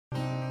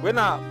When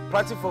I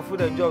planting for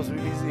food and jobs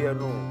release here,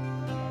 no.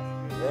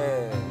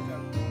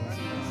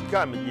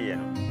 Come here.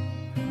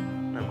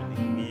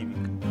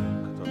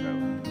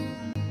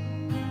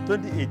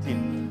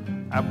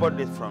 2018, I bought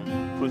this from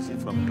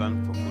proceeds from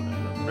Plant for Food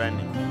and Jobs,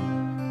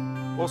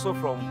 branding. Also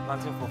from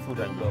planting for food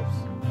and jobs.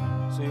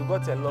 So you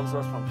got a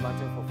Luxus from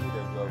planting for food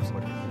and jobs.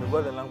 You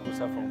got the Land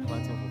Cruiser from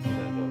planting for food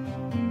and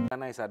jobs.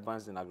 Ghana is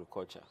advanced in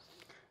agriculture.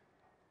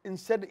 In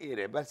certain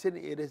areas, but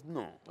certain areas,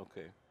 no.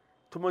 Okay.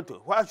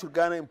 Tomato. Why should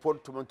Ghana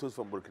import tomatoes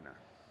from Burkina?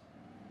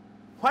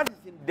 What is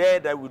in there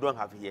that we don't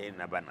have here in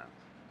Nabana?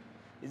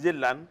 Is it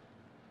land?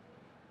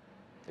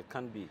 It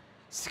can be.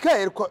 Sika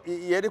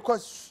yeriko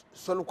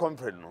solo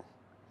conference no.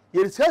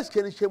 Yerisa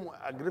skeni shemu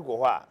Agric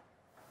wa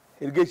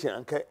irrigation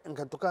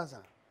anka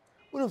tokansa.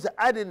 When say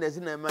adding na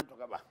zina man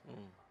tokaba.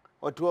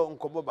 Oto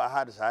nkobo ba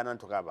hard sa na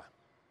tokaba.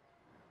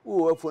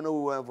 Wo afo na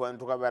wo afo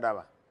tokaba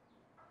daba.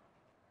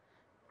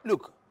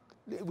 Look,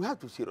 we have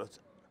to serious.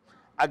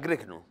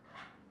 Agric no.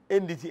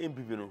 NDC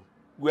MPP no.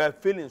 We are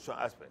failing some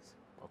aspects.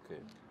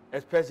 Okay.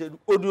 Especially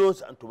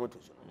onions and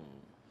tomatoes.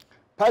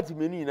 Party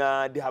many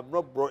na they have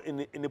not brought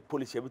any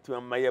policy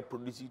between my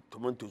producing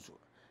tomatoes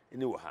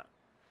anywhere.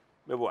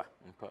 Maybe.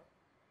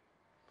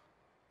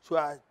 So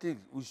I think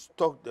we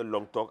stop the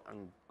long talk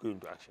and go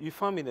into action. You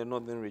farm in the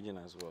northern region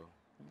as well.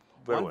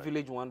 One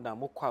village, one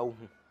dam,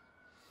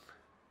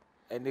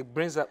 and it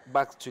brings us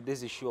back to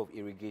this issue of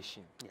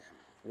irrigation. Yeah.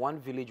 One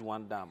village,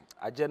 one dam.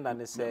 Agenda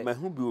and say, "My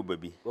who be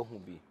baby, who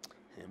be."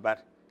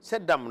 But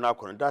said dam now,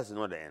 that's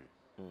not the end.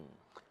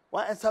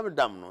 Why is some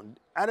dam? No,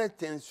 other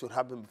things should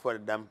happen before the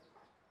dam.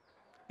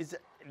 It's a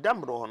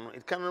dam,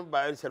 it cannot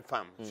by itself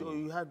farm. So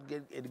you have to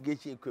get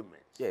irrigation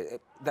equipment. Yeah,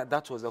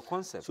 that was the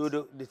concept. So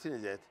the thing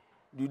is that,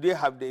 do they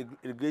have the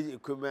irrigation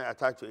equipment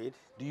attached to it?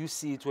 Do you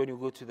see it when you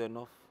go to the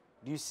north?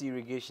 Do you see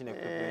irrigation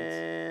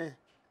equipment?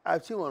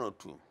 I've seen one or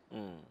two.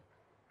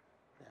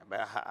 Yeah, but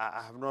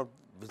I have not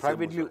visited.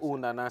 Privately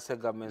owned and as a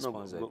government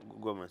sponsored?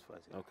 Government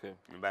sponsored. Okay.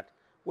 But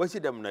what's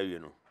it them now, you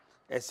know?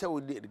 I said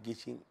with the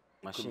irrigation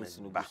machines.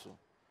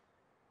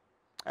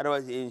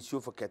 Otherwise, it ensure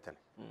for cattle.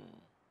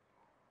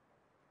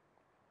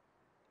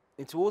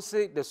 It will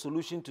say the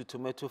solution to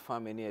tomato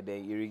farming here, the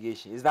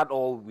irrigation. Is that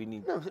all we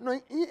need? No,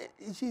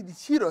 you see the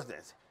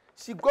seriousness.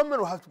 See,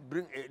 government will have to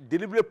bring a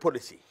deliberate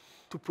policy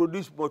to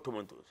produce more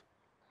tomatoes.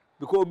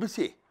 Because we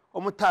say,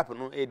 almost type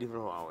no a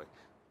different way.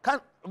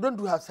 Don't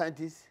you have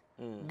scientists?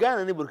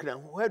 Ghana and Burkina,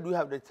 where do you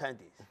have the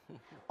scientists?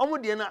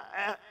 Almost the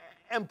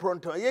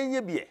empronto,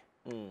 yen be.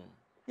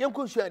 Yen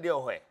could share their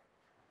way.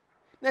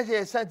 Next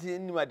year, scientists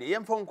in the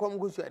yen phone come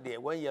go share there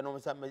 1 year, no,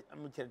 some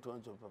amateur to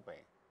papa.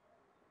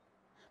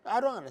 I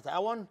don't understand. I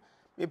want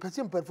me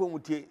person perform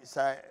with you,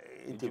 sir.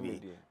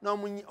 No,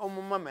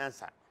 mama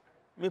answer.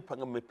 Me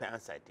panga me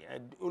answer.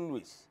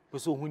 Always.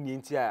 So when you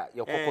enter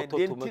your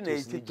cocoa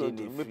tomatoes,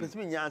 me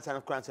person answer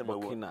and answer me.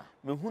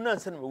 Me who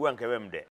answer me one kawem there.